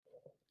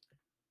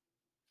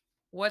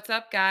What's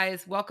up,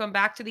 guys? Welcome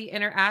back to the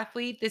Inner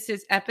Athlete. This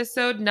is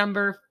episode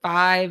number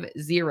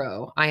 50.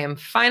 I am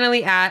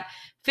finally at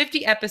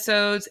 50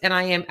 episodes, and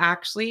I am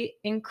actually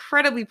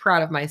incredibly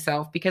proud of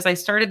myself because I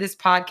started this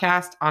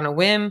podcast on a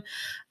whim,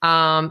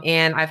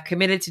 and I've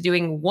committed to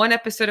doing one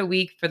episode a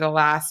week for the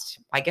last,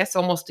 I guess,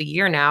 almost a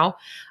year now.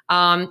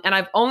 And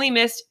I've only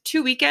missed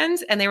 2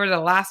 weekends, and they were the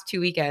last 2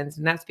 weekends,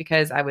 and that's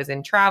because I was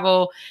in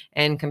travel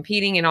and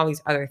competing and all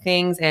these other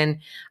things, and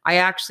I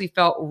actually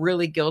felt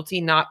really guilty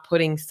not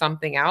putting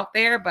something out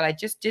there, but I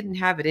just didn't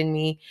have it in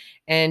me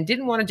and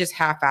didn't want to just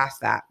half-ass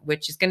that,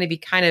 which is going to be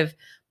kind of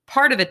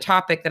part of the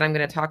topic that I'm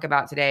going to talk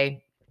about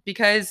today,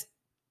 because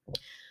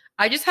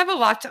I just have a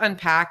lot to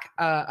unpack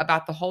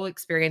about the whole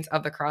experience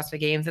of the CrossFit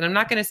Games, and I'm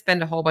not going to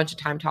spend a whole bunch of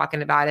time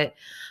talking about it.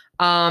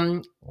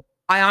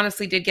 I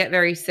honestly did get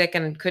very sick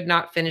and could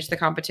not finish the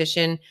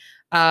competition,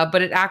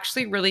 but it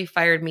actually really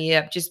fired me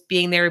up just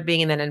being there, being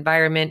in that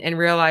environment, and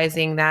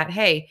realizing that,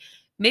 hey,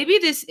 maybe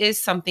this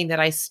is something that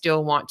I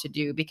still want to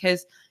do,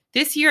 because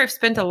this year I've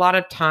spent a lot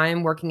of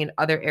time working in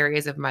other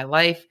areas of my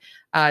life,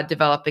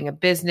 developing a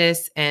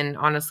business and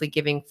honestly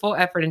giving full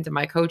effort into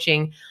my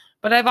coaching.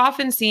 But I've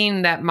often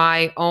seen that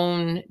my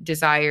own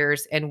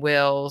desires and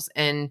wills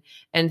and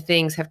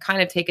things have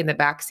kind of taken the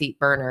backseat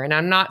burner. And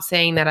I'm not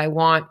saying that I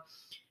want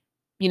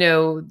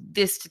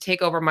this to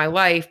take over my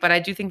life. But I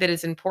do think that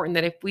it's important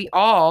that if we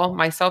all,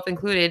 myself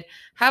included,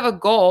 have a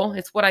goal,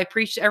 it's what I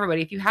preach to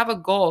everybody. If you have a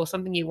goal,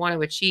 something you want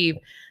to achieve,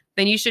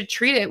 then you should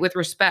treat it with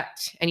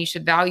respect and you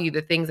should value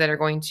the things that are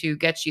going to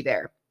get you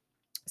there.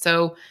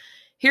 So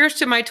here's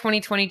to my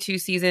 2022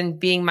 season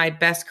being my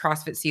best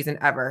CrossFit season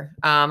ever.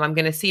 I'm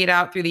going to see it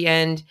out through the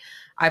end.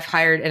 I've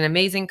hired an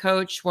amazing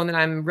coach, one that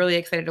I'm really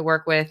excited to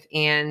work with,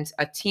 and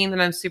a team that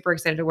I'm super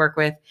excited to work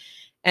with.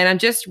 And I'm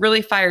just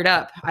really fired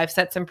up. I've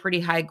set some pretty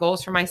high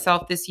goals for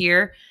myself this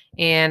year,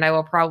 and I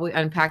will probably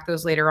unpack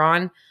those later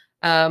on.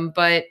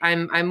 But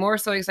I'm more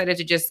so excited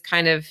to just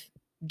kind of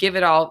give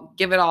it all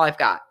I've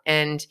got,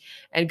 and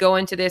go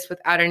into this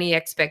without any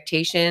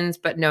expectations,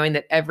 but knowing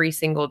that every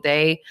single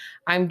day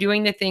I'm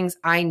doing the things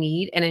I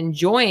need and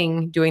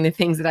enjoying doing the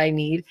things that I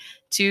need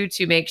to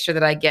make sure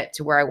that I get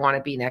to where I want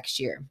to be next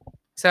year.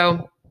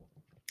 So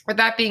with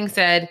that being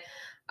said,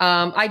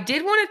 I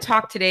did want to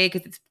talk today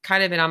because it's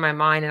kind of been on my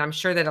mind, and I'm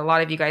sure that a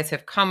lot of you guys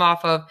have come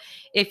off of,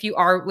 if you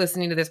are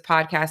listening to this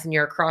podcast and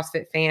you're a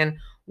CrossFit fan,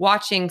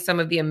 watching some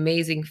of the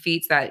amazing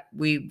feats that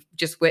we've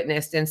just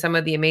witnessed and some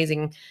of the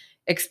amazing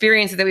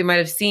experiences that we might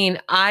have seen.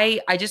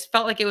 I just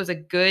felt like it was a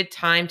good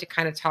time to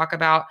kind of talk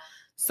about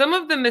some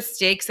of the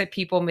mistakes that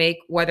people make,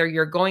 whether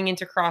you're going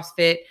into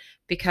CrossFit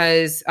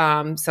because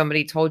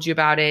somebody told you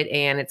about it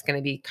and it's going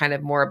to be kind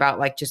of more about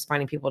like just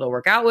finding people to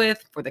work out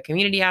with for the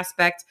community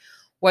aspect,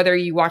 whether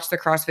you watch the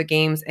CrossFit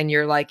Games and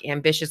you're like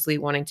ambitiously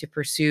wanting to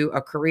pursue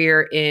a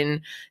career in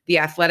the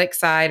athletic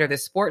side or the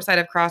sport side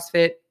of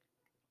CrossFit,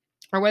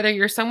 or whether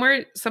you're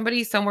somewhere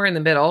in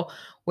the middle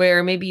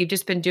where maybe you've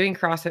just been doing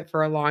CrossFit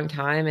for a long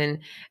time and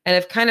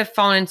have kind of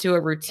fallen into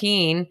a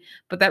routine,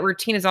 but that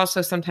routine has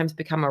also sometimes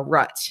become a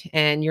rut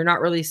and you're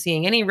not really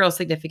seeing any real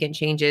significant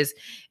changes.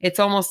 It's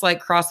almost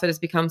like CrossFit has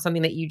become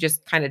something that you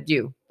just kind of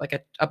do,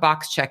 like a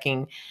box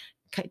checking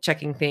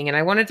thing. And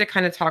I wanted to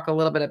kind of talk a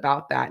little bit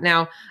about that.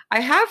 Now, I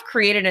have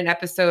created an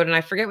episode, and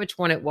I forget which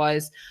one it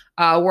was,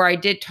 where I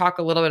did talk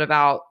a little bit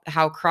about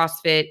how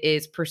CrossFit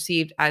is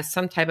perceived as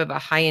some type of a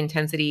high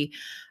intensity,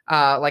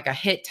 like a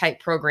HIIT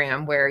type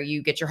program where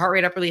you get your heart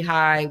rate up really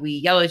high, we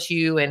yell at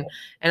you and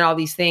all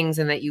these things,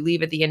 and that you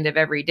leave at the end of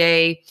every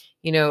day,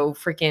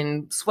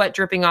 freaking sweat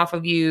dripping off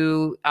of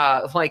you,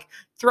 like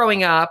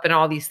throwing up and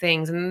all these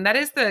things. And that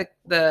is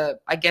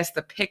I guess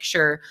the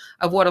picture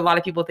of what a lot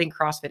of people think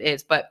CrossFit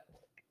is. But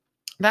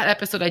that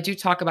episode, I do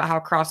talk about how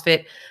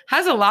CrossFit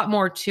has a lot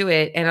more to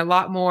it and a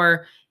lot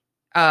more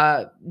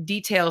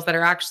details that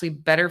are actually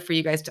better for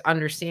you guys to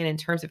understand in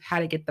terms of how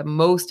to get the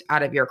most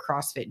out of your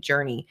CrossFit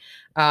journey.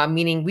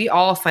 Meaning we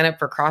all sign up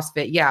for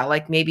CrossFit,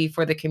 like maybe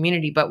for the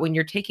community, but when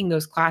you're taking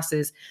those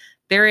classes,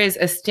 there is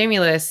a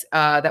stimulus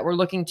that we're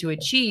looking to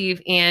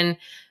achieve, and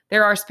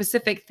there are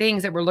specific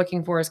things that we're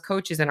looking for as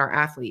coaches and our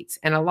athletes.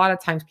 And a lot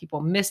of times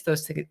people miss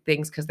those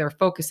things because they're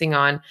focusing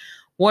on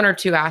one or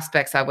two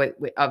aspects of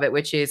it,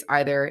 which is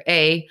either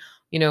A,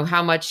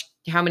 how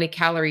many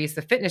calories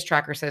the fitness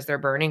tracker says they're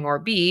burning, or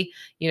B,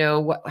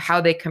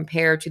 how they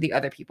compare to the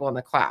other people in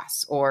the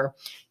class, or,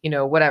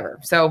 whatever.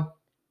 So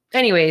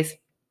anyways,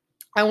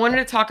 I wanted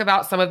to talk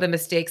about some of the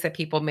mistakes that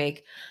people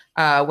make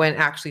when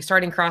actually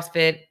starting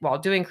CrossFit, while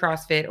doing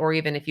CrossFit, or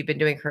even if you've been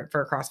doing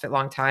for a CrossFit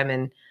long time,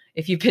 and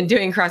if you've been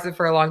doing CrossFit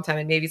for a long time,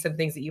 and maybe some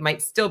things that you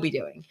might still be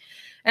doing.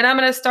 And I'm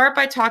going to start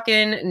by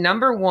talking,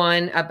 number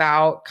one,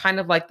 about kind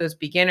of like those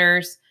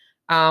beginners,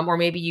 or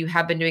maybe you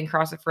have been doing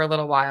CrossFit for a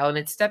little while. And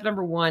it's the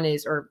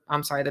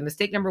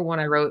mistake number one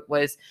I wrote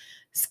was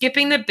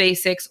skipping the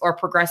basics or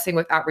progressing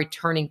without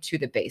returning to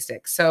the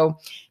basics. So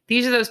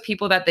these are those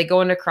people that they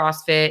go into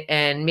CrossFit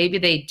and maybe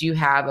they do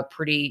have a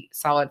pretty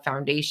solid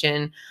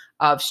foundation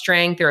of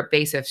strength or a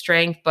base of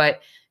strength,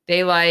 but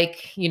They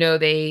like,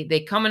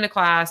 they come into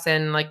class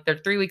and like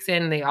they're 3 weeks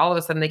in and they all of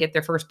a sudden they get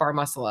their first bar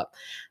muscle up.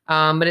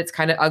 But it's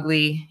kind of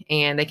ugly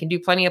and they can do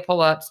plenty of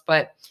pull-ups,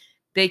 but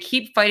they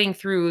keep fighting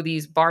through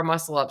these bar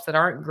muscle ups that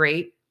aren't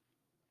great.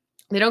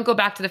 They don't go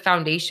back to the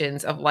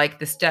foundations of like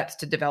the steps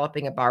to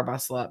developing a bar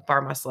muscle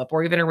up,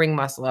 or even a ring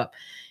muscle up.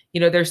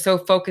 They're so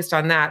focused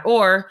on that.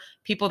 Or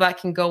people that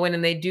can go in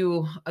and they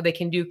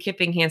can do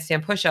kipping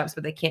handstand push-ups,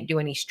 but they can't do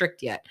any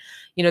strict yet.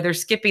 They're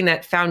skipping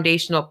that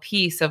foundational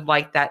piece of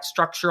like that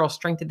structural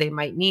strength that they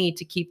might need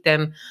to keep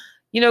them,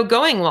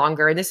 going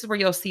longer. And this is where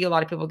you'll see a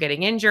lot of people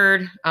getting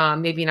injured,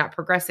 maybe not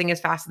progressing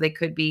as fast as they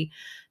could be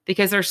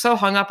because they're so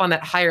hung up on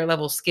that higher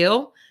level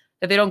skill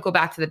that they don't go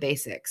back to the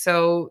basics.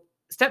 So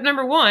mistake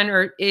number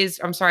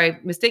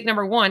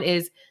one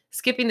is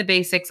skipping the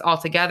basics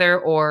altogether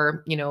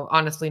or,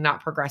 honestly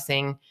not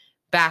progressing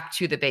back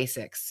to the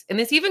basics. And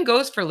this even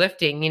goes for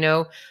lifting,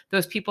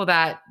 those people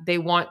that they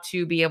want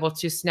to be able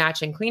to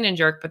snatch and clean and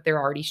jerk, but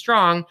they're already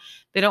strong.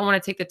 They don't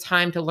want to take the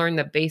time to learn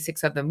the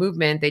basics of the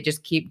movement. They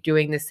just keep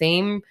doing the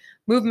same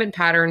movement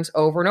patterns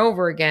over and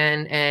over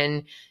again.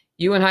 And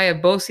you and I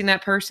have both seen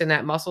that person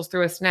that muscles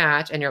through a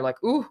snatch and you're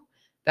like, ooh,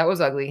 that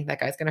was ugly. That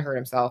guy's going to hurt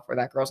himself or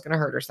that girl's going to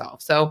hurt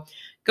herself. So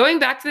going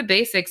back to the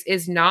basics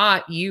is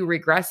not you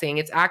regressing.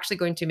 It's actually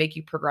going to make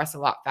you progress a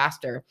lot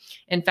faster.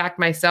 In fact,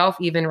 myself,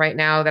 even right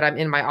now that I'm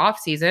in my off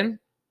season,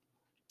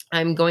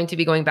 I'm going to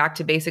be going back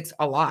to basics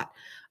a lot,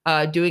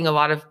 doing a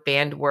lot of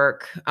band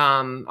work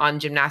on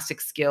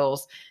gymnastic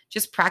skills,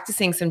 just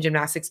practicing some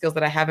gymnastic skills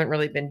that I haven't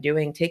really been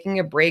doing, taking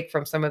a break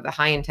from some of the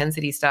high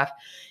intensity stuff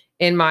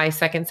in my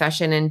second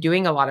session and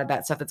doing a lot of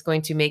that stuff that's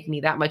going to make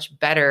me that much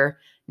better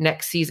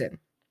next season.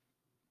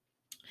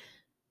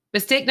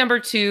 Mistake number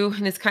 2,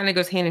 and this kind of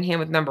goes hand in hand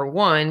with number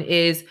 1,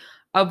 is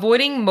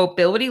avoiding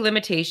mobility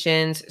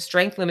limitations,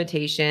 strength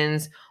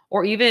limitations,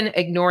 or even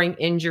ignoring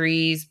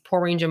injuries,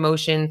 poor range of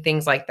motion,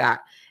 things like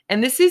that.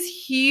 And this is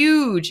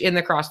huge in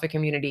the CrossFit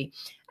community,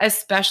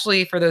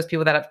 especially for those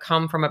people that have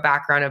come from a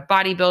background of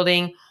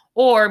bodybuilding,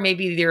 or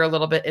maybe they're a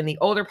little bit in the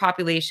older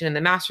population in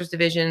the master's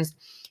divisions,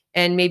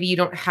 and maybe you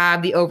don't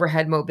have the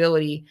overhead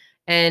mobility.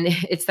 And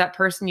it's that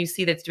person you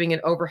see that's doing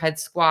an overhead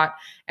squat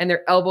and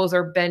their elbows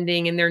are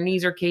bending and their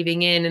knees are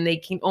caving in and they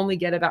can only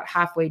get about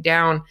halfway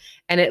down.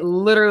 And it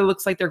literally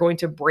looks like they're going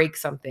to break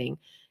something.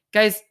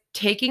 Guys,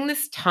 taking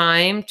this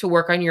time to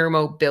work on your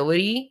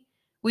mobility,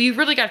 well, you've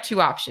really got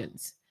 2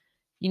 options.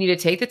 You need to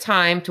take the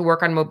time to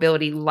work on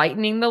mobility,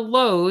 lightening the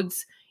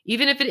loads,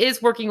 even if it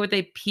is working with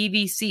a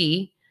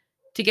PVC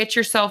to get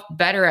yourself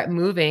better at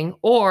moving,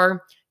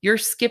 or you're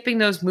skipping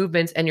those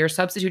movements and you're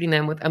substituting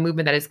them with a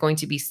movement that is going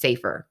to be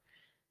safer.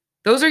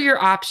 Those are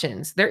your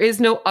options. There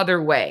is no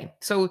other way.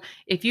 So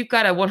if you've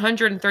got a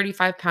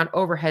 135-pound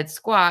overhead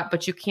squat,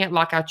 but you can't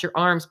lock out your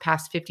arms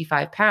past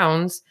 55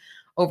 pounds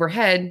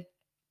overhead,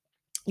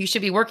 you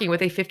should be working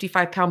with a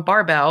 55-pound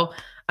barbell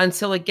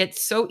until it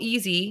gets so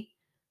easy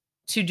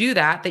to do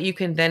that you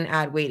can then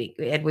add weight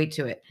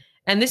to it.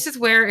 And this is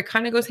where it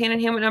kind of goes hand in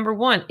hand with number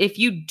 1. If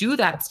you do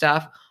that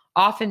stuff,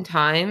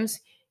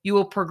 oftentimes you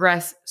will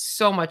progress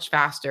so much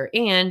faster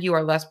and you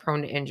are less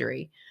prone to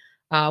injury.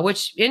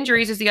 Which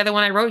injuries is the other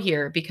one I wrote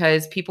here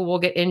because people will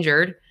get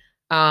injured.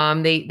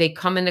 They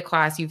come into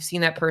class. You've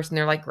seen that person.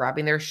 They're like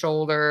grabbing their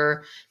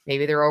shoulder.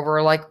 Maybe they're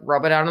over like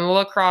rubbing out on the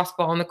lacrosse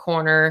ball in the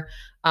corner.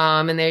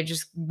 And they're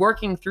just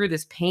working through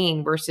this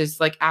pain versus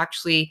like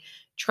actually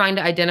trying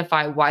to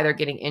identify why they're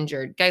getting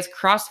injured. Guys,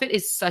 CrossFit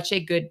is such a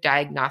good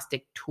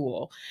diagnostic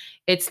tool.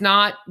 It's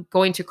not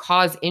going to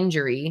cause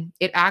injury.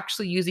 It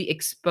actually usually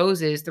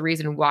exposes the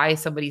reason why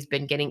somebody's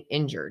been getting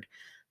injured.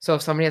 So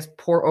if somebody has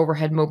poor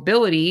overhead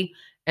mobility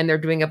and they're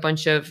doing a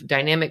bunch of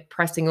dynamic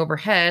pressing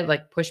overhead,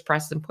 like push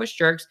presses and push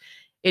jerks,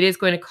 it is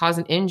going to cause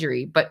an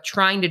injury. But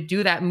trying to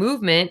do that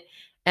movement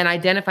and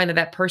identifying that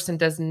that person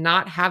does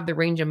not have the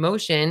range of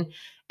motion,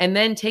 and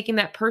then taking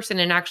that person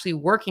and actually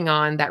working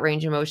on that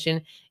range of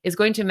motion is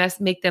going to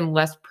make them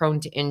less prone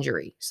to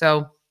injury.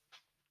 So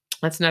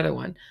that's another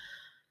one.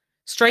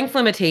 Strength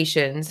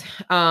limitations.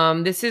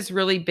 This is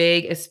really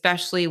big,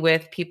 especially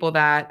with people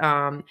that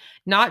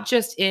not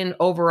just in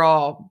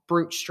overall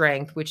brute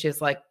strength, which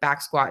is like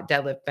back squat,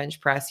 deadlift,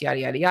 bench press, yada,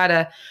 yada,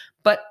 yada,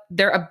 but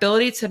their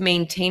ability to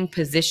maintain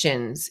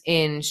positions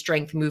in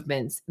strength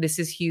movements. This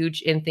is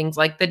huge in things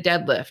like the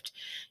deadlift.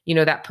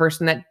 That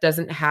person that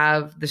doesn't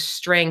have the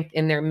strength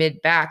in their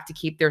mid back to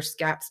keep their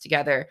scaps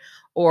together,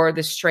 or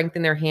the strength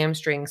in their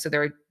hamstrings so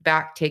their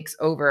back takes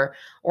over,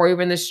 or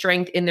even the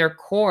strength in their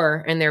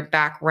core and their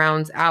back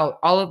rounds out.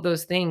 All of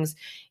those things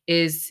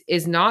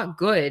is not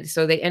good.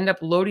 So they end up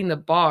loading the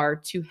bar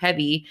too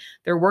heavy.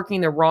 They're working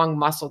the wrong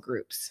muscle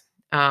groups.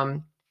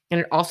 And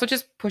it also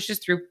just pushes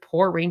through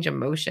poor range of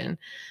motion.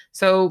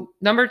 So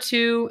number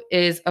 2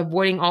 is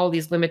avoiding all of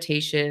these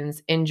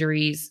limitations,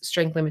 injuries,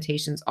 strength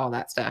limitations, all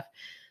that stuff.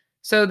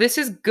 So this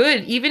is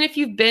good. Even if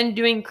you've been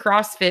doing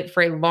CrossFit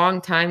for a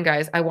long time,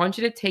 guys, I want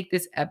you to take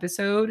this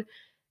episode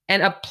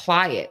and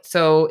apply it.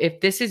 So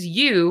if this is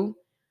you,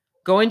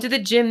 go into the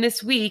gym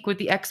this week with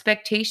the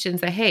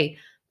expectations that, hey,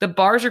 the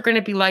bars are going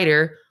to be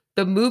lighter,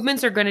 the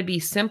movements are going to be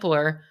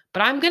simpler,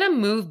 but I'm going to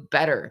move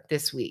better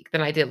this week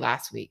than I did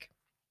last week.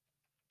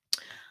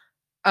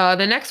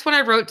 The next one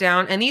I wrote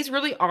down, and these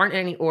really aren't in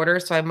any order,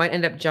 so I might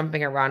end up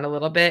jumping around a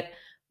little bit,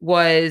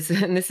 was,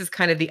 and this is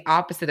kind of the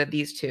opposite of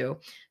these two.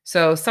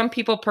 So some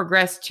people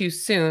progress too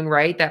soon,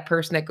 right? That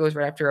person that goes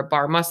right after a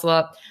bar muscle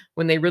up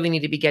when they really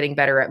need to be getting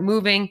better at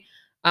moving.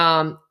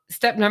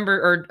 Mistake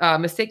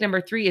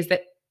number 3 is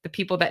that the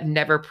people that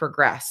never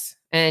progress.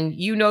 And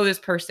you know this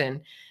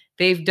person.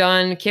 They've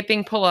done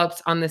kipping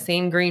pull-ups on the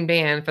same green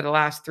band for the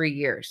last 3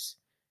 years.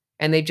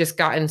 And they've just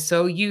gotten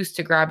so used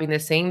to grabbing the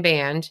same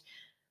band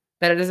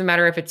that it doesn't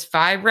matter if it's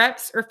 5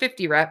 reps or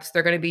 50 reps,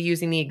 they're going to be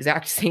using the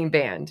exact same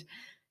band.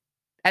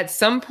 At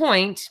some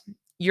point,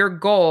 your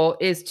goal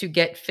is to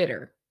get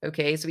fitter.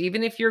 Okay. So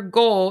even if your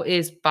goal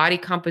is body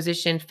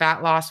composition,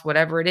 fat loss,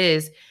 whatever it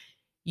is,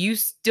 you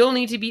still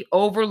need to be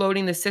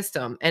overloading the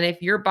system. And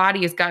if your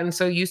body has gotten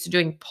so used to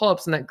doing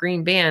pull-ups on that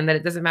green band that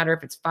it doesn't matter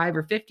if it's 5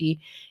 or 50,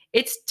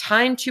 it's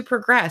time to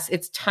progress.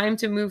 It's time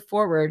to move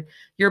forward.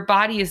 Your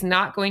body is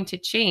not going to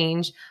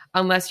change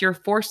unless you're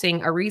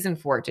forcing a reason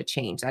for it to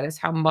change. That is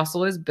how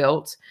muscle is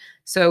built.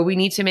 So we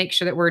need to make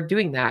sure that we're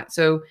doing that.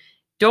 So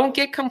don't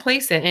get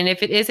complacent. And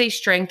if it is a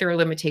strength or a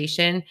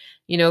limitation,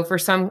 for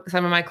some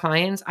of my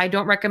clients, I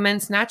don't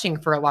recommend snatching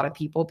for a lot of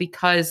people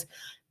because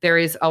there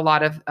is a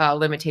lot of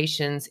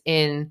limitations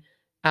in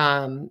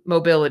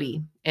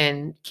mobility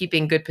and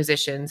keeping good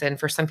positions. And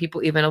for some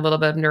people, even a little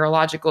bit of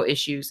neurological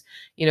issues,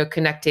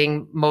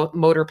 connecting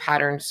motor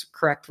patterns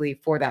correctly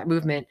for that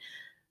movement.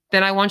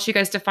 Then I want you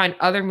guys to find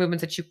other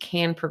movements that you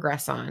can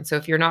progress on. So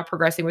if you're not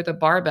progressing with a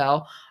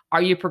barbell,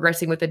 are you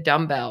progressing with a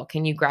dumbbell?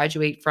 Can you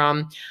graduate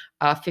from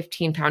a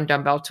 15-pound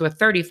dumbbell to a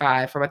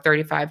 35, from a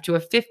 35 to a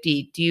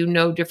 50? Do you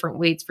know different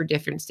weights for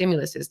different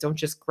stimuluses? Don't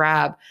just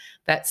grab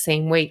that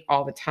same weight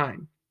all the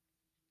time.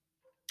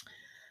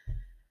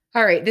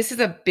 All right, this is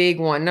a big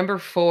one. Number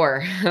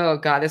 4. Oh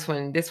God, this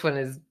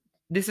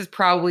is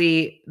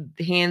probably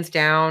hands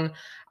down.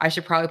 I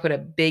should probably put a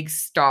big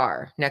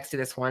star next to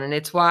this one. And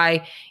it's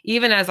why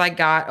even as I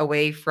got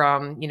away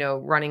from,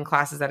 running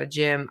classes at a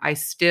gym, I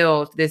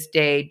still to this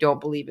day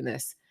don't believe in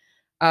this.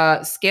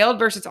 Scaled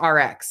versus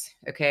RX.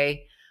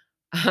 Okay.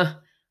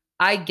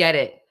 I get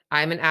it.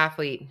 I'm an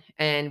athlete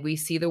and we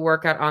see the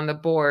workout on the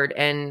board,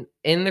 and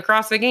in the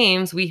CrossFit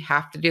Games, we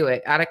have to do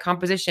it. At a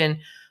composition,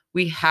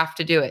 we have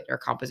to do it, or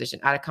composition.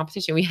 At a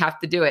competition, we have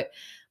to do it.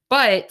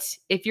 But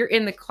if you're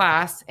in the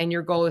class and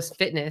your goal is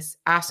fitness,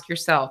 ask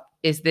yourself,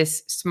 is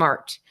this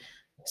smart?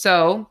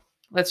 So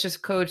let's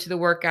just go to the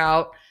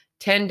workout,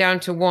 10 down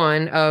to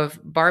 1 of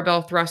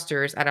barbell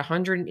thrusters at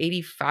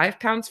 185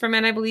 pounds for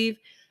men, I believe,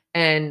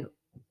 and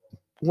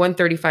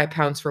 135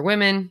 pounds for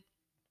women,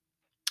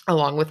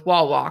 along with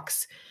wall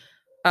walks.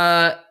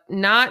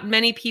 Not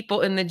many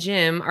people in the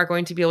gym are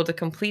going to be able to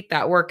complete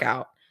that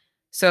workout.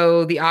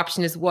 So the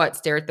option is what?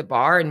 Stare at the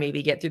bar and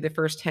maybe get through the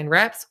first 10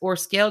 reps, or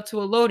scale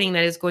to a loading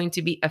that is going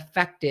to be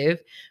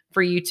effective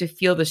for you to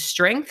feel the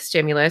strength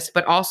stimulus,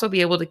 but also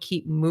be able to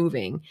keep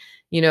moving.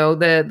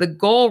 The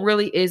goal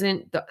really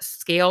isn't the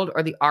scaled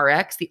or the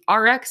RX. The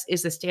RX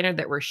is the standard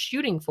that we're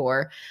shooting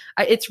for.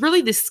 It's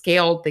really the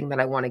scaled thing that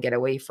I want to get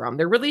away from.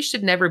 There really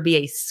should never be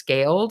a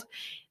scaled.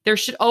 There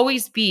should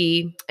always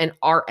be an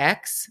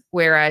RX,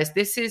 whereas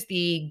this is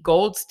the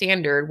gold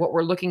standard, what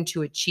we're looking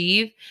to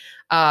achieve.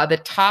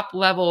 The top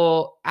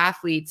level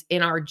athletes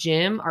in our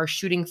gym are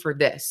shooting for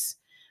this,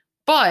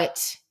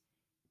 but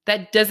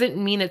that doesn't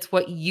mean it's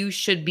what you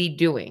should be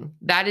doing.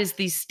 That is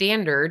the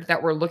standard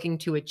that we're looking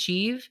to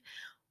achieve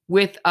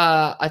with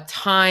a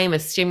time, a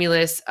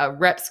stimulus, a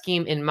rep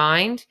scheme in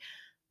mind.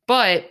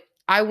 But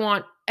I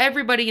want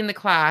everybody in the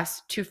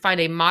class to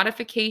find a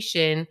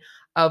modification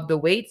of the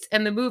weights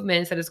and the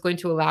movements that is going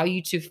to allow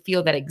you to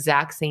feel that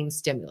exact same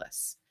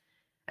stimulus.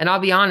 And I'll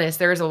be honest,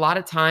 there's a lot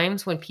of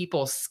times when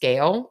people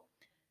scale,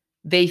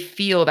 they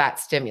feel that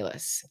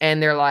stimulus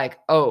and they're like,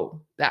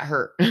 oh, that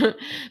hurt.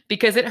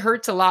 Because it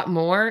hurts a lot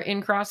more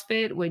in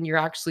CrossFit when you're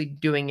actually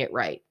doing it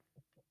right.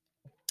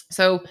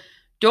 So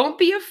don't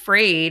be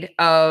afraid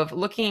of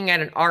looking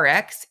at an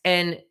RX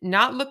and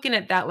not looking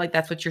at that like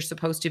that's what you're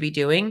supposed to be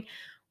doing.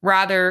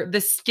 Rather,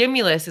 the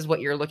stimulus is what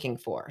you're looking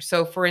for.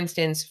 So for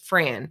instance,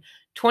 Fran,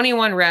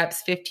 21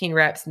 reps, 15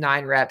 reps,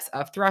 9 reps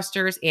of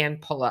thrusters and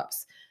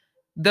pull-ups.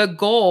 The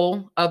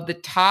goal of the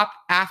top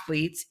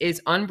athletes is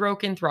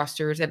unbroken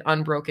thrusters and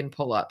unbroken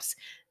pull-ups.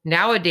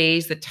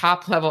 Nowadays, the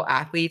top level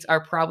athletes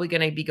are probably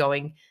going to be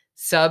going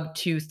sub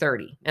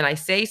 230. And I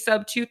say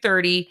sub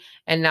 230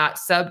 and not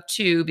sub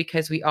 2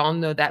 because we all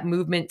know that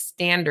movement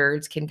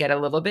standards can get a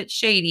little bit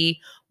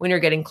shady when you're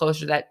getting closer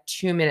to that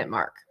 2-minute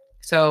mark.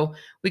 So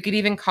we could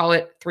even call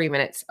it 3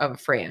 minutes of a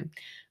Fran.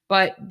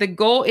 But the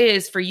goal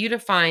is for you to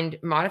find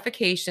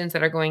modifications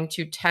that are going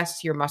to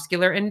test your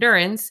muscular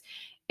endurance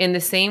in the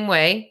same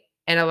way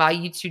and allow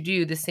you to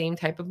do the same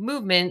type of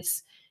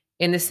movements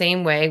in the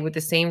same way with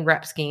the same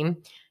rep scheme.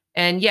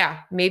 And yeah,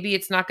 maybe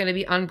it's not going to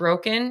be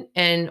unbroken.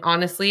 And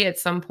honestly, at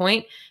some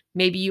point,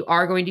 maybe you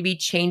are going to be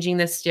changing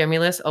the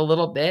stimulus a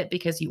little bit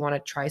because you want to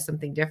try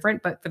something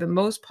different. But for the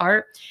most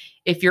part,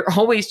 if you're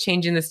always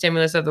changing the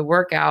stimulus of the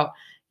workout,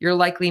 you're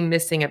likely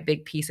missing a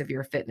big piece of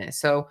your fitness.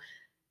 So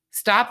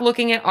stop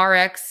looking at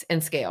RX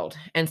and scaled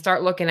and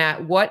start looking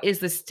at what is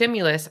the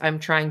stimulus I'm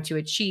trying to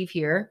achieve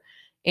here.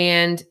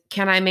 And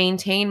can I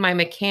maintain my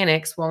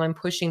mechanics while I'm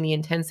pushing the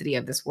intensity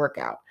of this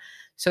workout?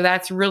 So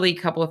that's really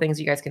a couple of things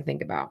you guys can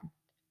think about.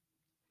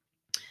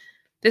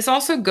 This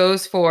also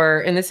goes for,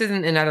 and this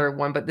isn't another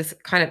one, but this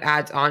kind of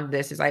adds on to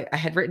this, is I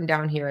had written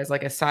down here as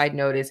like a side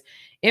note, is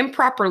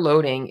improper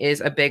loading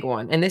is a big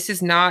one. And this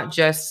is not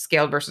just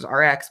scaled versus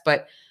RX,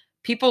 but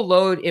people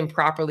load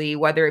improperly,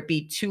 whether it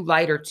be too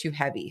light or too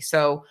heavy.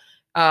 So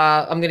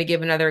I'm going to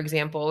give another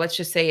example. Let's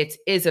just say it's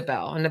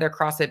Isabel, another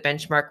CrossFit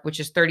benchmark, which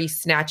is 30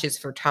 snatches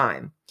for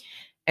time.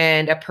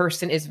 And a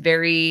person is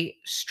very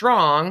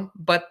strong,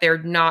 but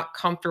they're not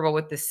comfortable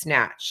with the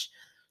snatch.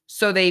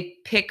 So they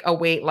pick a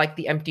weight like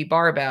the empty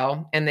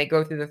barbell and they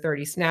go through the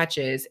 30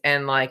 snatches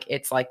and like,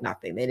 it's like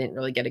nothing. They didn't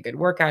really get a good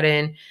workout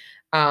in.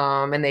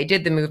 And they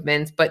did the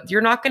movements, but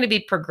you're not going to be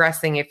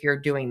progressing if you're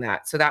doing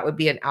that. So that would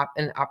be an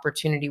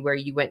opportunity where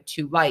you went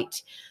too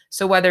light.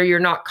 So whether you're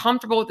not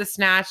comfortable with the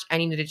snatch, I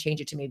needed to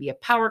change it to maybe a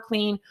power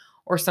clean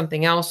or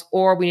something else,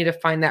 or we need to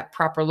find that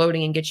proper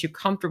loading and get you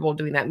comfortable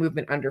doing that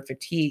movement under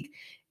fatigue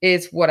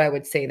is what I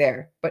would say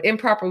there. But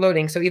improper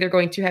loading, so either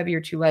going too heavy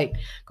or too light.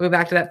 Going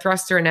back to that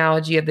thruster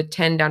analogy of the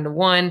 10 down to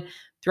 1,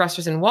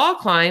 thrusters and wall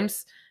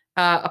climbs,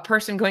 a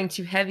person going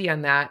too heavy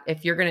on that,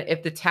 if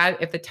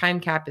the time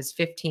cap is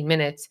 15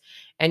 minutes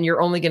and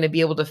you're only going to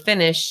be able to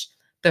finish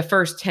the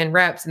first 10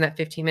 reps in that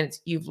 15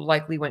 minutes, you've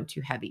likely went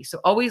too heavy. So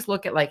always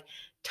look at like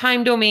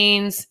time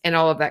domains and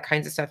all of that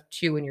kinds of stuff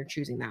too when you're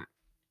choosing that.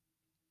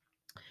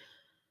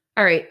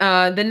 All right.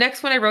 The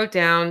next one I wrote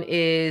down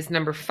is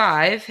number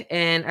 5,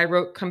 and I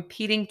wrote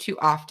competing too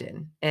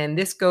often. And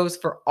this goes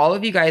for all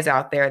of you guys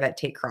out there that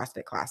take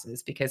CrossFit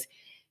classes, because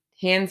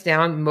hands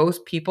down,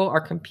 most people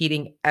are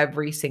competing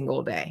every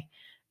single day.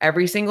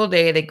 Every single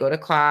day they go to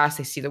class,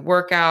 they see the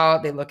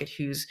workout, they look at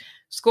whose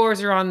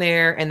scores are on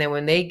there. And then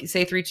when they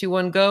say 3, 2,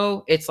 1,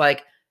 go, it's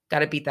like, got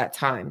to beat that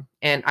time.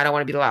 And I don't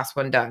want to be the last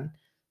one done.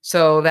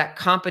 So that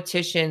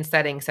competition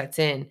setting sets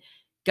in.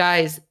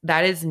 Guys,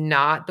 that is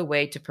not the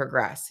way to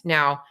progress.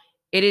 Now,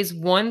 it is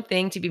one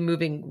thing to be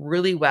moving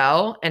really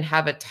well and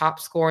have a top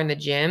score in the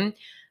gym,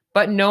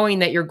 but knowing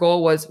that your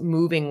goal was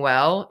moving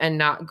well and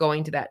not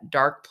going to that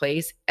dark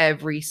place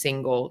every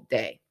single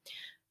day.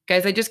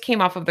 Guys, I just came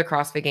off of the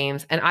CrossFit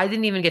Games and I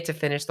didn't even get to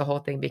finish the whole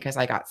thing because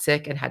I got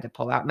sick and had to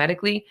pull out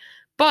medically.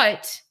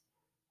 But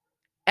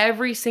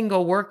every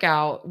single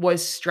workout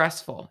was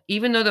stressful.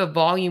 Even though the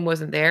volume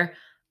wasn't there,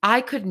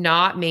 I could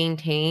not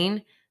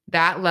maintain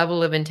that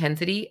level of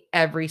intensity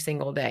every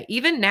single day.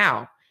 Even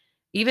now,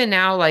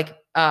 like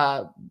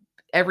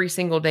every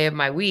single day of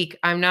my week,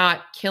 I'm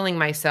not killing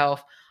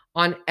myself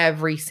on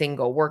every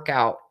single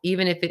workout,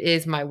 even if it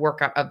is my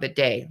workout of the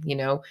day. You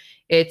know,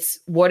 it's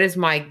what is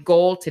my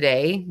goal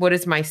today? What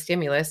is my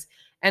stimulus?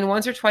 And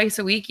once or twice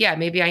a week, yeah,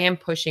 maybe I am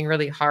pushing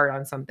really hard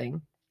on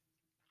something,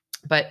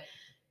 but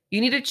you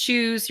need to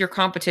choose your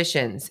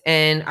competitions.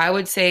 And I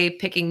would say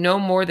picking no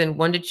more than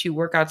 1 to 2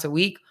 workouts a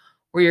week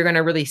where you're going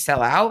to really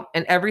sell out,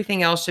 and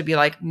everything else should be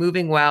like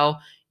moving well.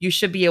 You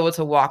should be able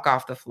to walk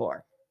off the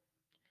floor.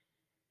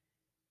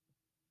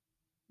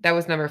 That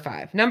was number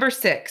 5. Number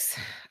 6.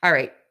 All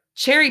right.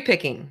 Cherry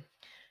picking.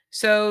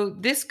 So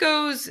this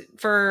goes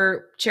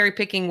for cherry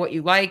picking what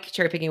you like,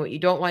 cherry picking what you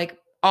don't like,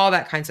 all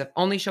that kind of stuff.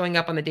 Only showing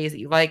up on the days that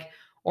you like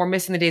or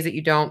missing the days that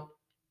you don't.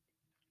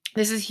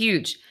 This is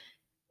huge.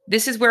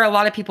 This is where a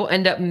lot of people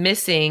end up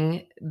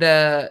missing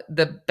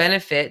the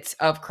benefits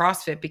of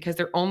CrossFit because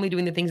they're only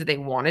doing the things that they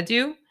want to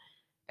do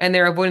and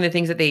they're avoiding the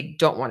things that they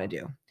don't want to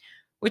do,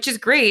 which is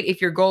great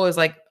if your goal is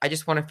like, I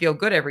just want to feel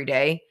good every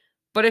day.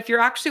 But if you're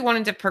actually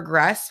wanting to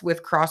progress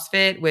with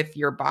CrossFit, with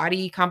your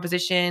body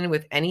composition,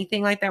 with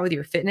anything like that, with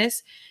your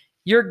fitness,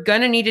 you're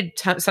going to need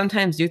to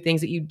sometimes do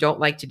things that you don't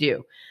like to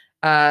do.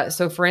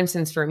 So for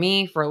instance, for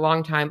me, for a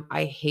long time,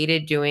 I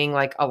hated doing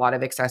like a lot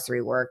of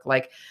accessory work,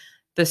 like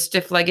the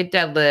stiff-legged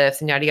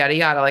deadlifts and yada, yada,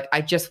 yada. Like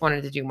I just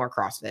wanted to do more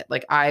CrossFit.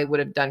 Like I would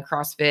have done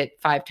CrossFit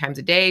 5 times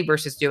a day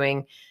versus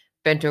doing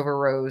bent over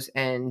rows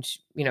and,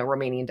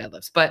 Romanian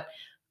deadlifts. But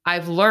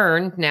I've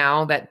learned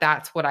now that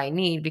that's what I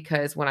need,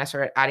 because when I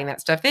started adding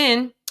that stuff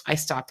in, I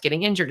stopped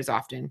getting injured as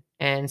often.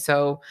 And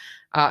so,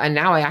 and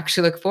now I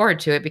actually look forward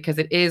to it because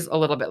it is a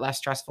little bit less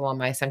stressful on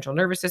my central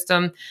nervous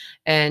system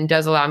and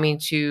does allow me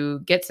to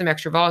get some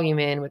extra volume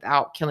in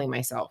without killing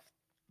myself.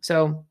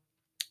 So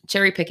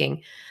cherry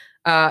picking.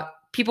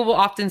 People will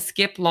often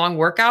skip long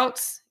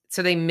workouts,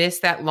 so they miss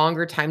that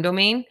longer time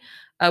domain,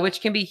 which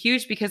can be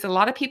huge because a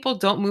lot of people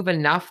don't move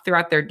enough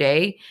throughout their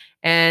day.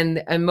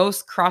 And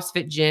most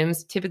CrossFit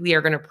gyms typically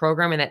are going to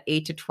program in that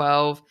 8 to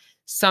 12,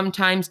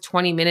 sometimes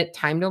 20-minute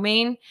time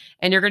domain.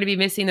 And you're going to be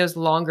missing those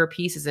longer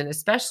pieces. And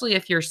especially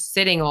if you're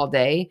sitting all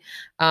day,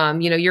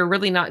 you're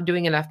really not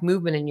doing enough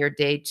movement in your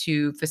day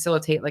to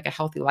facilitate like a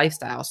healthy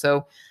lifestyle.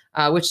 So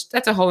which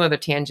that's a whole other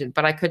tangent,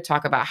 but I could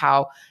talk about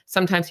how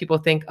sometimes people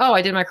think, oh,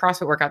 I did my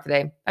CrossFit workout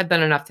today. I've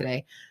done enough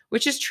today,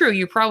 which is true.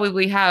 You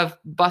probably have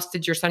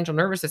busted your central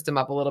nervous system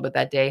up a little bit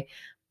that day,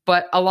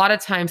 But a lot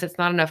of times it's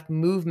not enough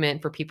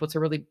movement for people to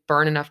really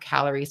burn enough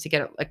calories to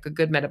get like a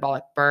good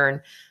metabolic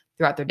burn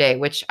throughout their day,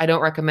 which I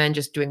don't recommend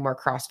just doing more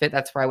CrossFit.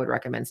 That's where I would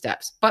recommend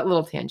steps, but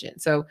little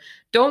tangent. So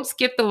don't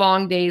skip the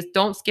long days.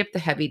 Don't skip the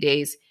heavy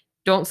days.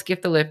 Don't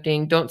skip the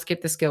lifting. Don't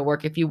skip the skill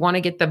work. If you want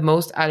to get the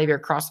most out of your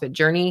CrossFit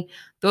journey,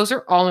 those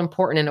are all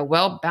important. And a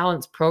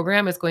well-balanced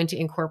program is going to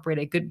incorporate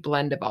a good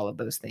blend of all of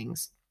those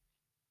things.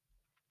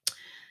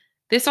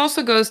 This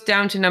also goes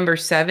down to number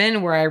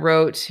 7, where I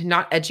wrote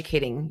not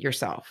educating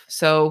yourself.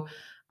 So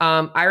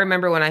I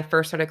remember when I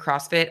first started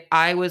CrossFit,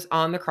 I was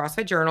on the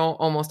CrossFit Journal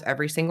almost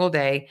every single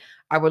day.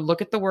 I would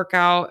look at the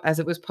workout as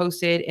it was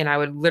posted, and I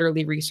would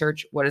literally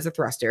research, what is a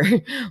thruster?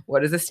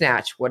 What is a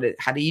snatch?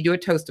 How do you do a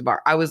toast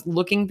bar? I was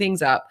looking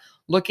things up,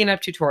 looking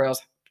up tutorials,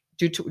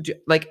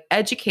 like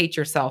educate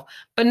yourself,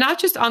 but not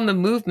just on the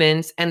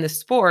movements and the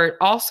sport,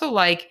 also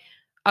like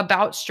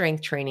about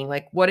strength training,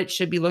 like what it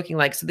should be looking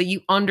like, so that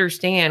you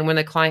understand when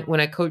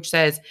a coach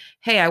says,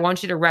 hey, I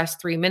want you to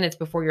rest 3 minutes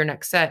before your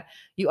next set,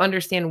 you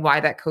understand why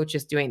that coach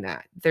is doing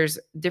that. There's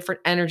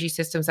different energy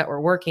systems that we're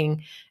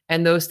working,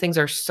 and those things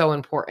are so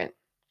important.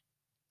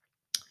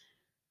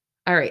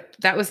 All right,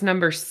 that was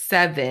number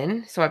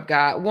 7. So I've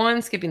got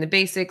 1, skipping the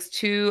basics;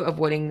 2,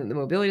 avoiding the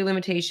mobility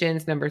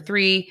limitations; number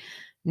 3,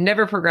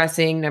 never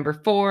progressing; number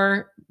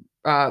 4,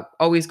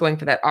 always going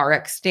for that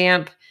RX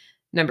stamp;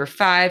 number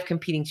 5,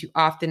 competing too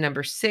often;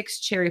 number 6,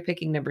 cherry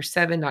picking; number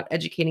 7, not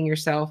educating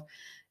yourself;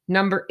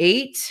 number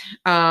 8.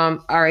 All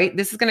right,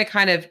 this is going to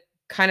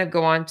kind of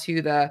go on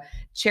to the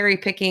cherry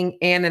picking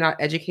and the not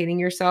educating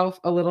yourself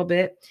a little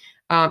bit.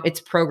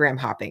 It's program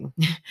hopping,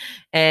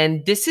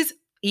 and this is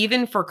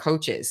even for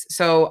coaches.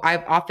 So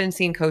I've often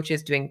seen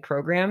coaches doing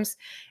programs,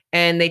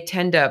 and they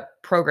tend to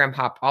program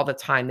hop all the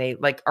time. They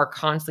like are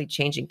constantly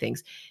changing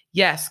things.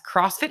 Yes,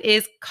 CrossFit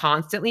is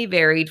constantly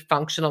varied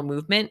functional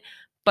movement,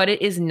 but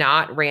it is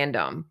not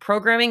random.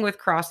 Programming with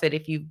CrossFit,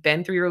 if you've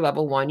been through your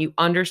level 1, you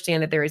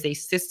understand that there is a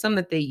system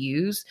that they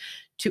use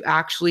to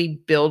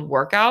actually build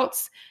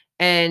workouts.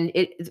 And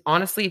it is,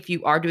 honestly, if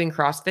you are doing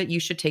CrossFit, you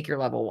should take your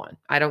level 1.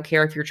 I don't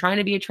care if you're trying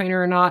to be a trainer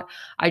or not.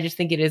 I just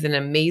think it is an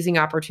amazing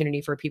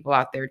opportunity for people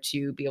out there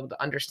to be able to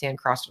understand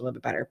CrossFit a little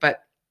bit better.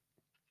 But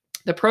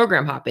the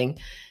program hopping,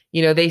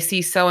 they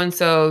see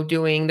so-and-so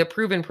doing the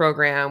proven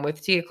program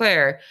with Tia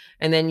Claire,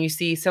 and then you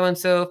see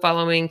so-and-so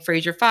following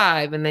Fraser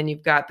 5, and then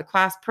you've got the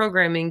class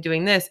programming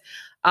doing this.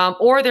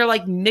 Or they're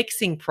like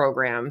mixing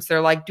programs. They're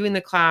like doing the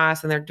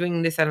class and they're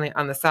doing this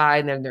on the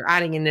side, and then they're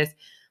adding in this.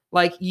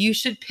 Like, you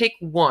should pick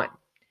one,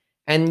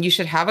 and you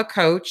should have a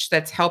coach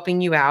that's helping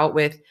you out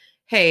with,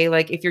 hey,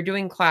 like if you're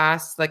doing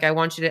class, like I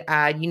want you to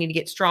add, you need to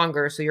get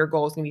stronger. So your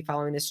goal is going to be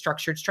following this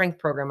structured strength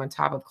program on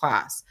top of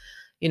class,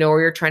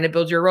 or you're trying to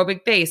build your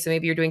aerobic base. So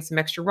maybe you're doing some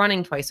extra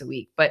running twice a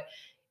week, but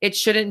it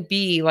shouldn't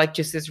be like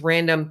just this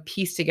random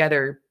piece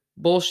together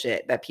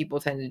bullshit that people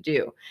tend to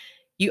do.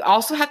 You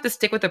also have to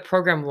stick with the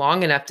program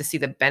long enough to see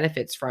the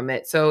benefits from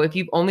it. So if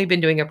you've only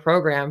been doing a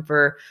program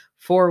for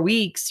 4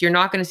 weeks, you're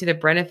not going to see the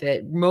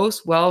benefit.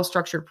 Most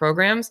well-structured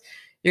programs,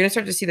 you're going to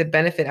start to see the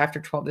benefit after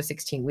 12 to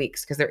 16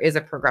 weeks because there is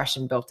a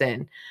progression built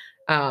in.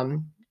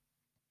 All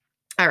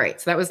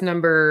right. So that was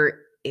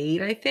number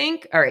 8, I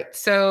think. All right.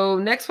 So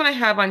next one I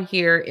have on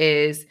here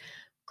is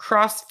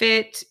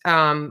CrossFit,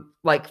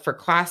 like for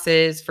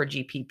classes, for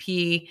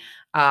GPP,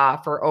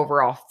 for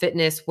overall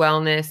fitness,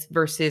 wellness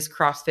versus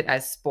CrossFit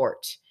as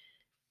sport.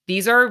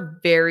 These are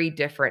very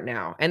different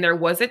now. And there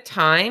was a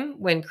time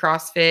when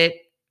CrossFit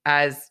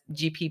as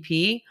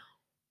GPP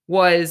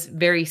was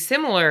very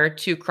similar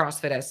to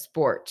CrossFit as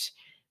sport,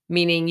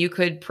 meaning you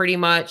could pretty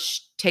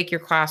much take your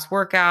class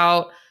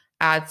workout,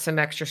 add some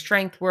extra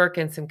strength work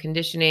and some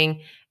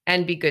conditioning,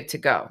 and be good to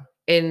go.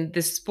 And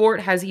the sport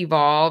has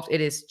evolved.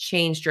 It has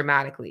changed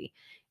dramatically.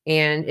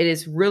 And it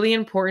is really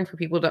important for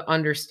people to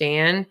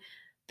understand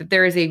that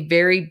there is a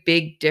very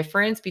big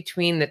difference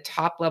between the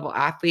top level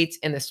athletes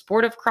in the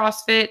sport of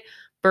CrossFit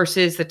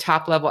versus the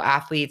top level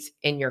athletes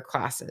in your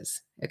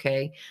classes.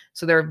 Okay.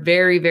 So they're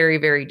very, very,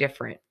 very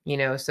different.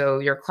 So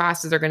your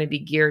classes are going to be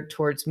geared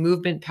towards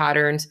movement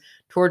patterns,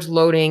 towards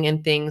loading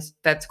and things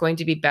that's going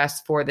to be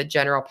best for the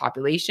general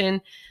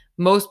population.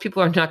 Most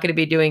people are not going to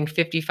be doing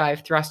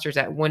 55 thrusters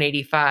at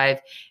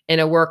 185 in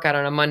a workout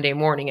on a Monday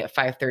morning at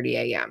 5:30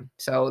 a.m.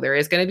 So there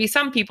is going to be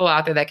some people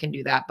out there that can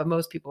do that, but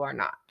most people are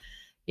not.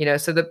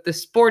 So the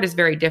sport is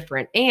very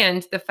different.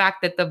 And the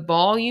fact that the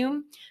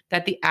volume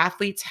that the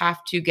athletes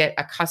have to get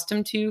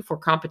accustomed to for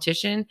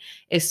competition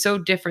is so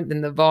different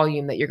than the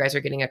volume that you guys are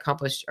getting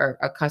accomplished or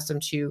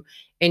accustomed to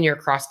in your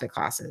CrossFit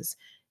classes.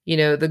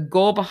 The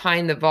goal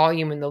behind the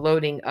volume and the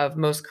loading of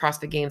most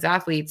CrossFit Games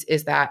athletes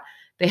is that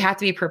they have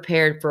to be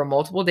prepared for a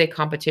multiple day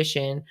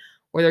competition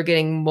where they're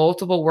getting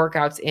multiple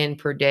workouts in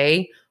per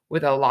day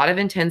with a lot of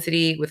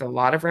intensity, with a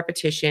lot of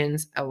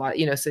repetitions,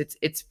 so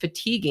it's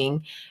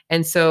fatiguing.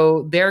 And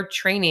so their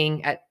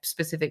training at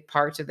specific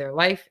parts of their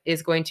life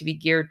is going to be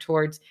geared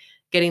towards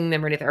getting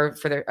them ready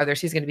for their other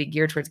season, going to be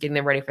geared towards getting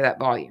them ready for that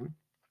volume,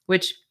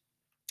 which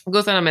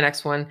goes on my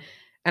next one.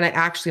 And I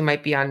actually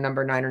might be on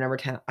number 9 or number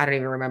 10. I don't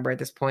even remember at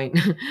this point.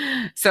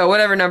 So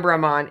whatever number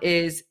I'm on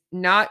is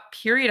not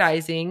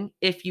periodizing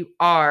if you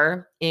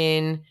are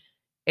in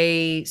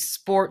a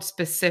sport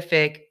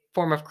specific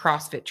form of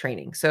CrossFit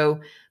training. So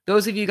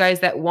those of you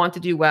guys that want to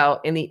do well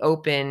in the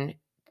open,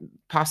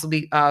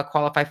 possibly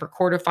qualify for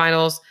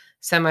quarterfinals,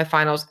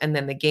 semifinals, and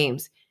then the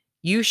games,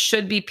 you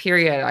should be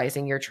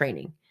periodizing your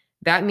training.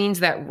 That means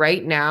that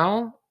right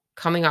now,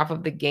 coming off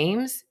of the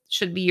games,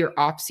 should be your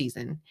off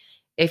season.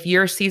 If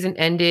your season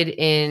ended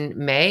in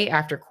May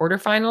after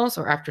quarterfinals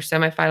or after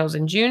semifinals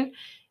in June,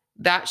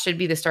 that should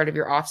be the start of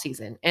your off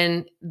season.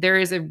 And there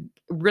is a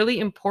really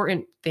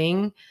important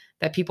thing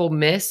that people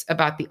miss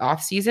about the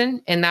off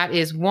season, and that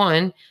is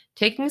one,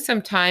 taking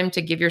some time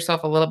to give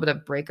yourself a little bit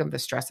of break of the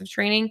stress of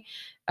training,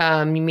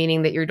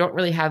 meaning that you don't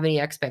really have any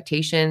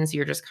expectations.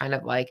 You're just kind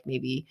of like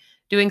maybe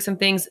doing some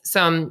things,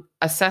 some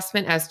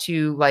assessment as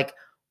to like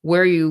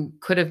where you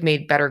could have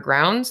made better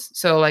grounds.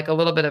 So like a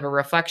little bit of a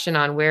reflection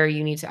on where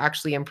you need to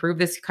actually improve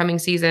this coming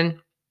season.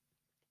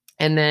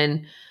 And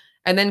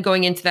then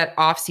going into that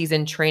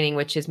off-season training,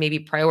 which is maybe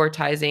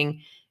prioritizing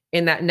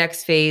in that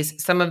next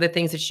phase some of the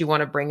things that you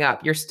want to bring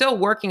up. You're still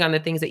working on the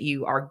things that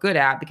you are good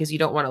at because you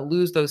don't want to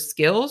lose those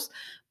skills,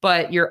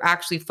 but you're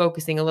actually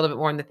focusing a little bit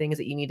more on the things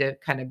that you need to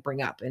kind of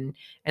bring up, and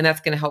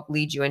that's going to help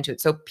lead you into it.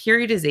 So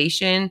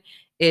periodization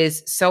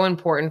is so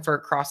important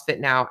for CrossFit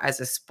now as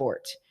a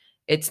sport.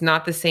 It's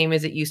not the same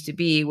as it used to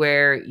be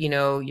where,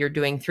 you're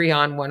doing 3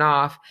 on, 1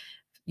 off,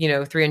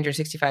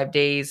 365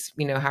 days,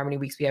 how many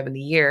weeks we have in the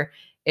year.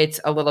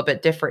 It's a little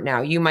bit different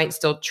now. You might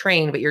still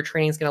train, but your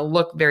training is going to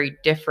look very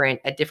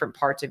different at different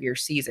parts of your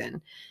season.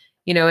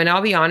 And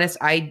I'll be honest,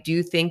 I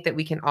do think that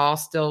we can all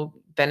still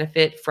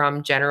benefit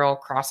from general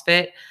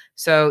CrossFit.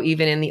 So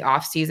even in the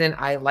off season,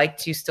 I like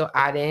to still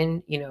add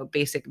in,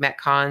 basic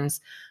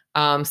Metcons,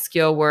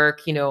 skill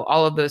work,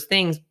 all of those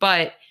things.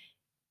 But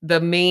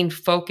the main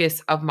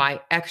focus of my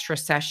extra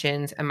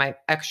sessions and my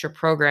extra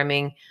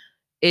programming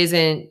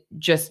isn't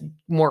just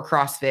more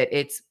CrossFit,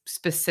 it's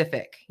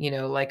specific.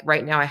 Like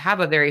right now I have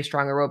a very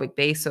strong aerobic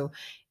base. So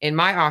in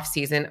my off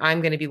season,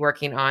 I'm going to be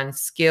working on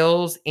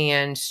skills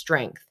and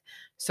strength.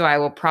 So I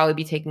will probably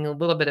be taking a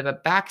little bit of a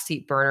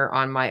backseat burner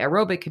on my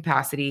aerobic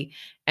capacity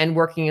and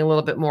working a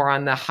little bit more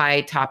on the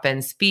high top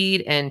end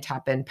speed and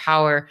top end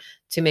power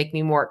to make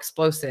me more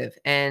explosive.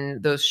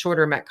 And those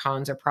shorter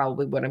Metcons are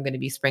probably what I'm going to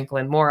be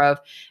sprinkling more of.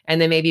 And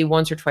then maybe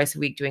once or twice a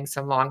week doing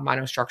some long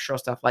monostructural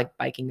stuff like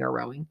biking or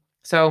rowing.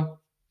 So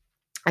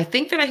I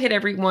think that I hit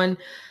every one.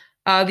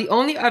 The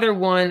only other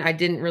one I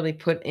didn't really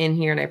put in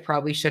here, and I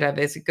probably should have,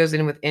 is it goes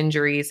in with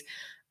injuries.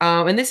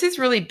 And this is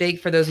really big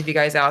for those of you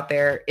guys out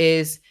there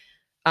is,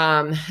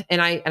 and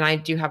I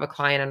do have a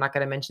client, I'm not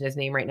going to mention his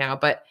name right now,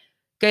 but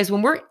guys,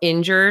 when we're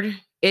injured,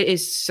 it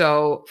is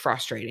so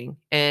frustrating.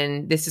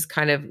 And this is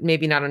kind of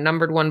maybe not a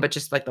numbered one, but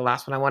just like the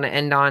last one I want to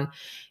end on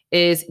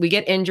is we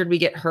get injured, we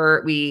get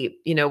hurt, we,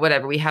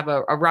 whatever, we have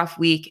a rough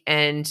week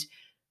and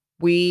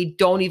we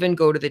don't even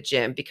go to the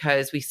gym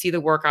because we see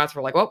the workouts.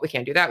 We're like, well, we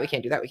can't do that. We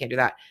can't do that. We can't do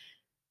that.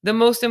 The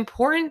most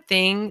important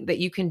thing that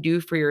you can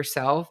do for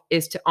yourself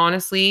is to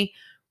honestly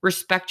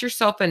respect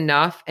yourself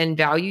enough and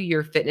value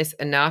your fitness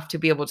enough to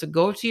be able to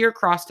go to your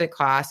CrossFit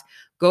class,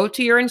 go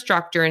to your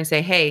instructor and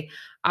say, hey,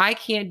 I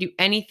can't do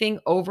anything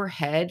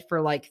overhead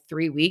for like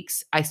 3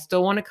 weeks. I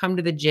still want to come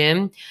to the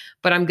gym,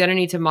 but I'm going to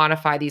need to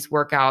modify these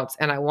workouts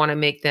and I want to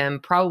make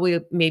them probably,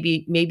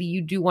 maybe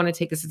you do want to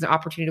take this as an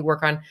opportunity to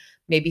work on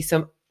maybe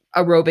some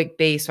aerobic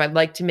base. So I'd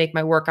like to make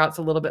my workouts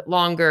a little bit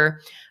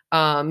longer,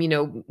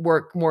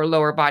 work more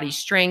lower body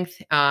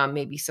strength,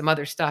 maybe some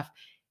other stuff.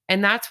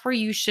 And that's where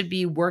you should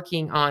be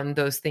working on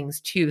those things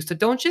too. So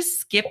don't just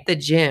skip the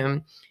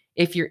gym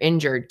if you're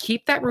injured.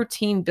 Keep that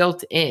routine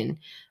built in.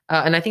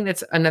 And I think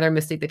that's another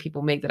mistake that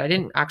people make that I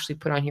didn't actually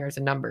put on here as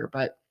a number.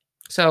 But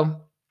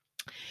so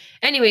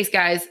anyways,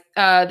 guys,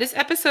 this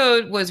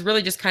episode was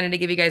really just kind of to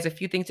give you guys a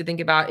few things to think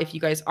about if you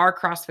guys are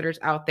CrossFitters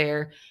out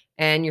there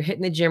and you're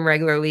hitting the gym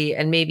regularly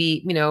and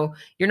maybe,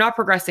 you're not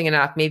progressing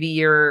enough. Maybe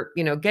you're,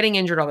 getting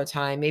injured all the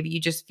time. Maybe you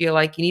just feel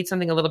like you need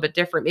something a little bit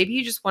different. Maybe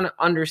you just want to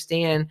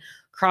understand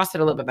CrossFit a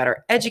little bit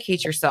better,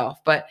 educate yourself.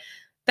 But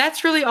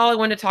that's really all I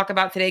wanted to talk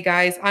about today,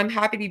 guys. I'm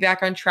happy to be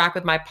back on track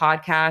with my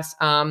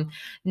podcast.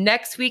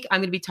 Next week, I'm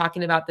going to be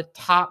talking about the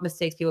top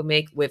mistakes people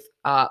make with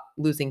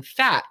losing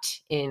fat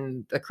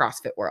in the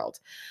CrossFit world.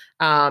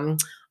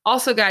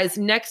 Also, guys,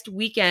 next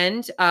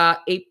weekend,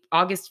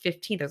 August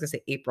 15th, I was going to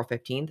say April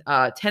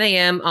 15th, 10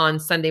 a.m. on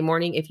Sunday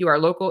morning. If you are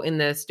local in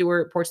the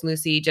Stewart, Port St.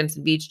 Lucie,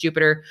 Jensen Beach,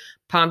 Jupiter,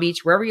 Palm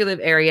Beach, wherever you live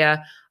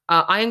area,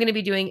 I am going to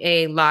be doing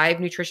a live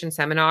nutrition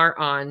seminar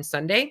on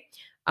Sunday.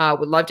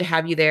 Would love to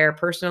have you there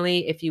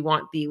personally. If you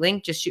want the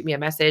link, just shoot me a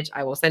message.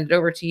 I will send it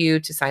over to you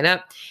to sign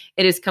up.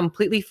 It is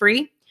completely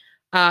free.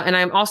 And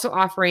I'm also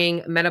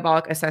offering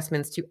metabolic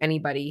assessments to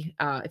anybody.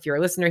 If you're a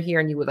listener here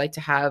and you would like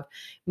to have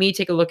me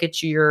take a look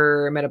at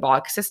your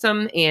metabolic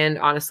system and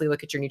honestly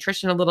look at your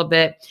nutrition a little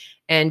bit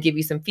and give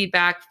you some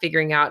feedback,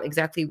 figuring out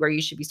exactly where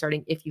you should be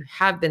starting if you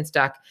have been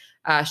stuck,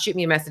 shoot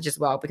me a message as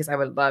well, because I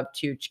would love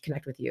to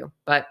connect with you.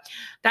 But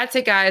that's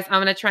it, guys.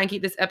 I'm going to try and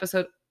keep this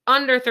episode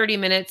under 30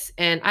 minutes,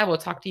 and I will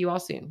talk to you all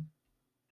soon.